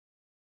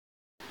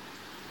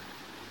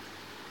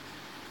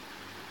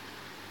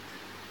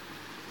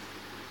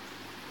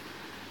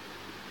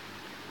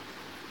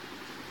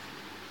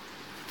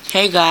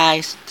Hey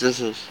guys,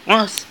 this is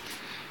us.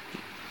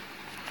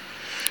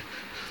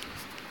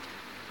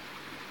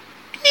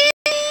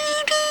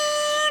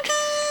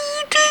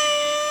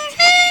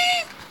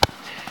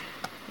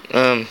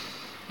 Um,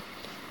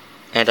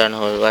 I don't know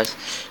who it was.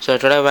 So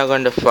today we're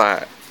going to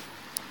play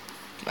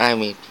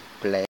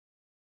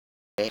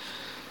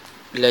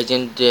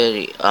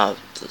Legendary of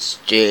the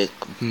Stickman.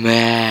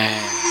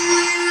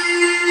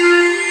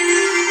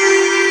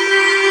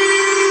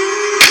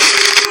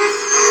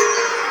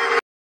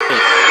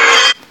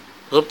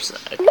 Oops,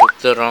 I took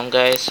the wrong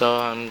guy,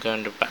 so I'm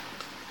going to back.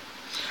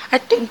 I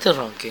think the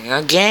wrong thing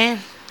again.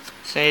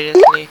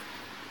 Seriously,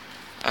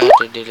 I have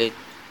to delete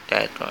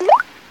that one.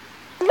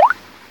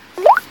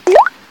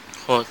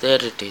 Oh,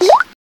 there it is.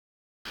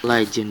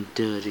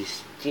 Legendary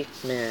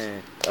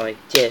Stickman. I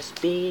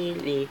just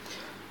believe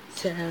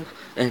self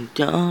and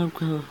don't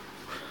go.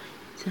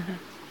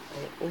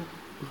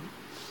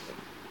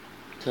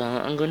 So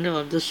I'm going to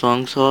have the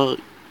sound so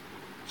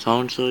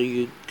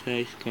you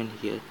guys can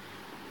hear.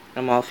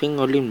 I'm offing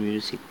only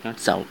music, not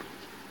sound.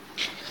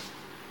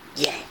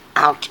 Yeah,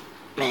 ouch,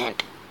 man.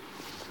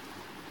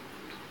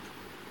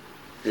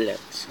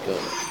 Let's go.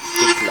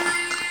 Good luck.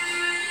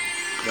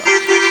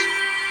 Crosses.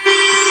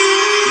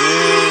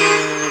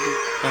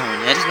 Oh,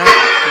 that is not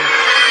working.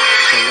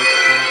 So let's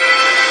go.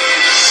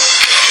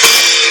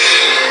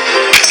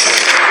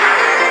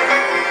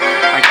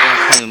 I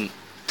got him,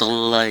 the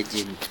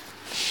legend.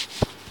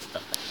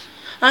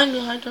 I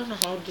don't know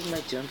how did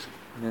my jumps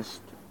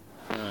missed.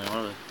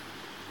 Alright.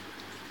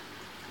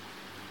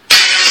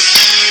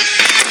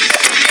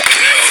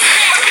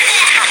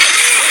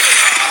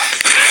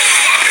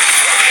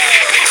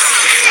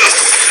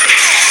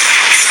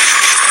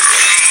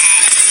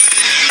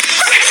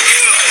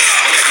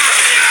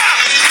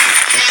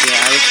 Okay, I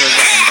will show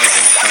the end of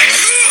the fire.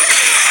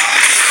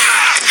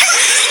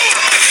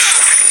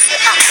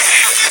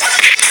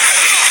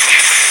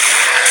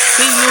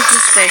 He used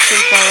his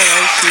special power,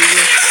 I see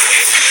you.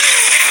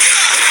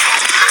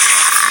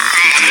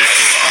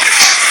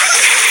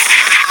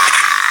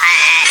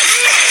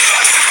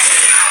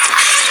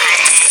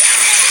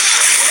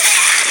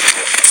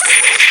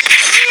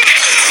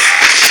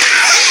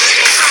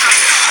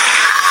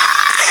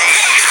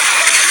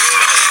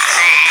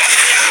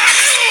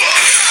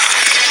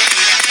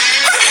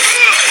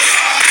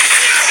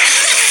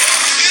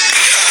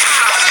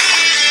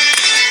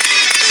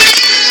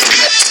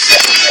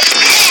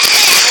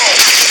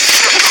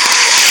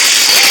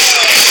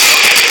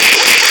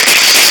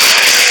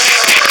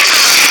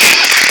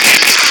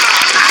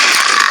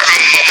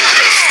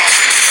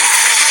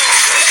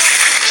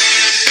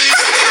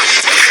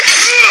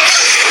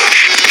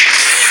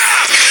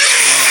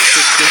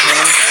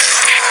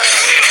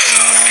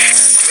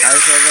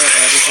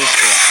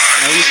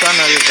 Now you saw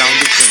another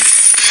grounded thing.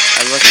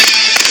 I was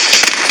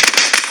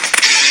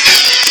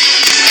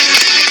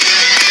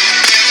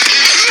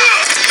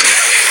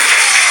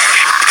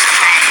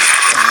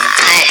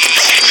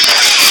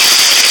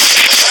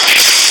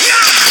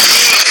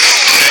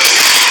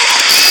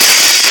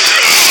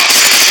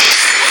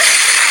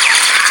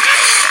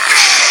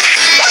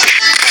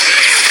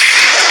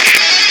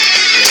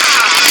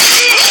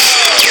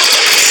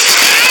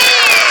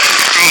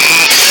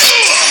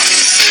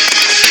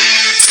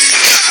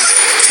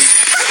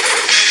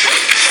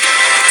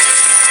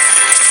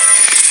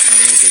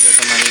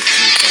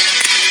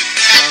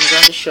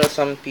to show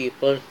some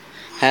people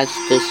has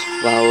this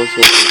power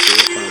so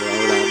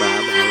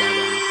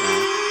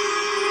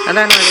I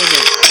don't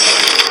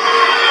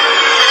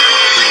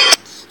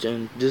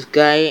know this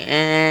guy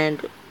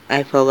and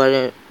I forgot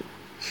to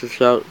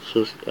show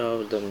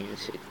the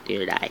music.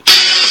 Did I?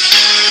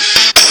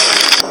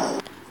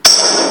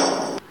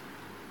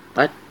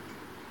 What?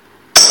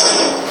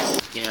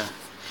 Yeah.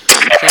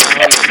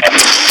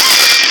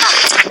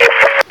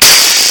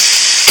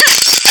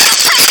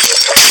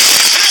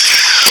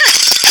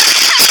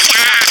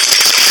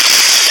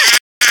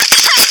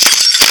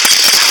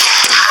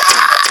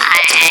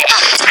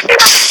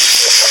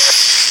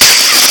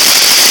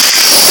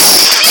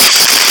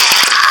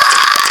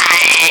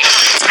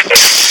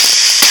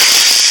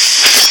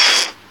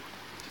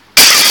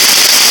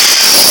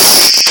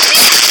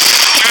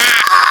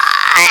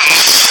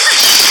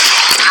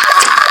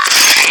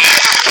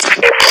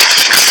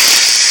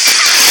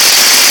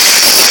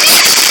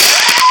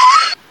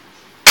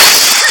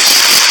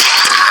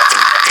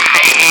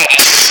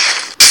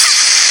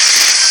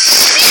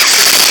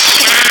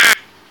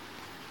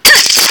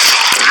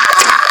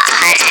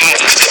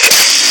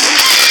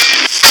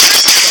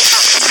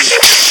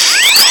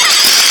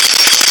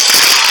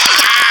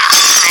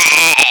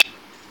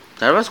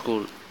 That was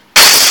cool.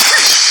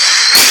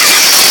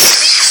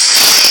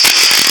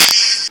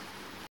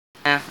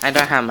 I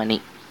don't have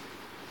money.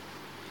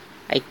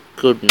 I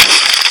could not.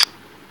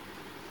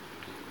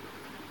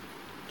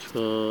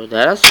 So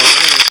there are so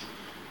many.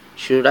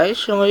 Should I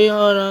show you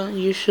or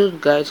you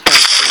should guys have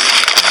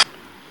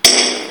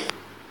to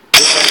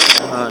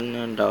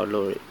and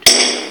download it.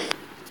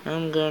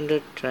 I'm going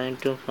to try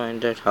to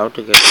find out how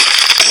to get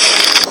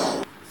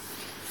it.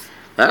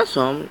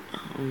 some.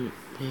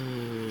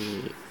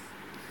 Hey,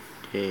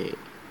 hey.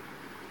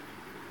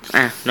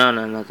 No,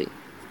 no, nothing.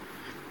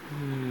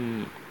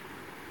 Hmm.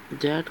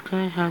 That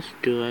guy has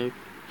two.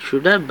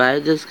 Should I buy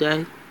this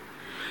guy?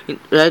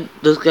 Right,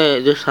 this guy,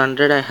 this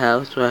 100 I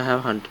have, so I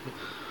have 100.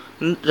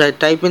 Right,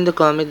 type in the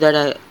comment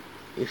that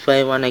if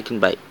I want, I can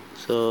buy.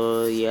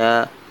 So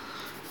yeah,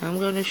 I'm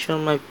gonna show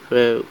my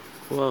prayer.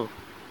 Wow,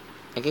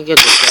 I can get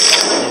this guy.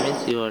 Let me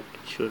see what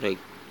should I.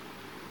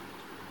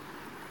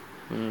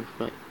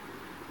 Buy.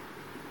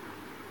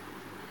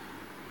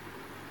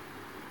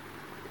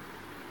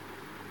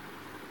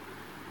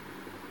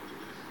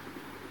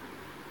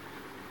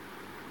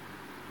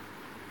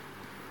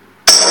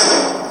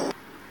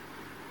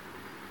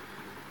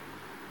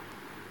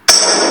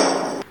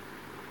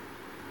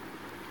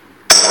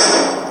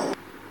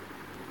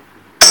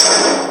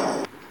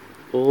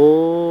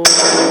 Oh,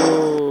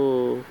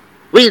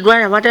 wait,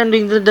 what I'm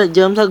doing? The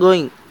germs are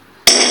going.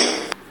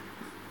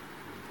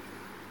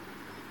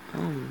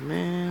 Oh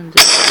man, the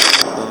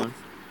germs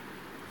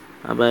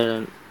are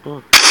gone.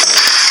 Oh,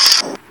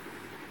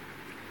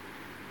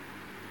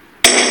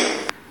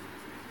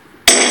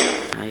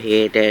 I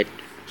hate it.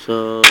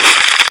 So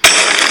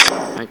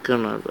I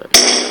cannot buy.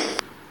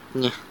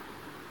 Yeah.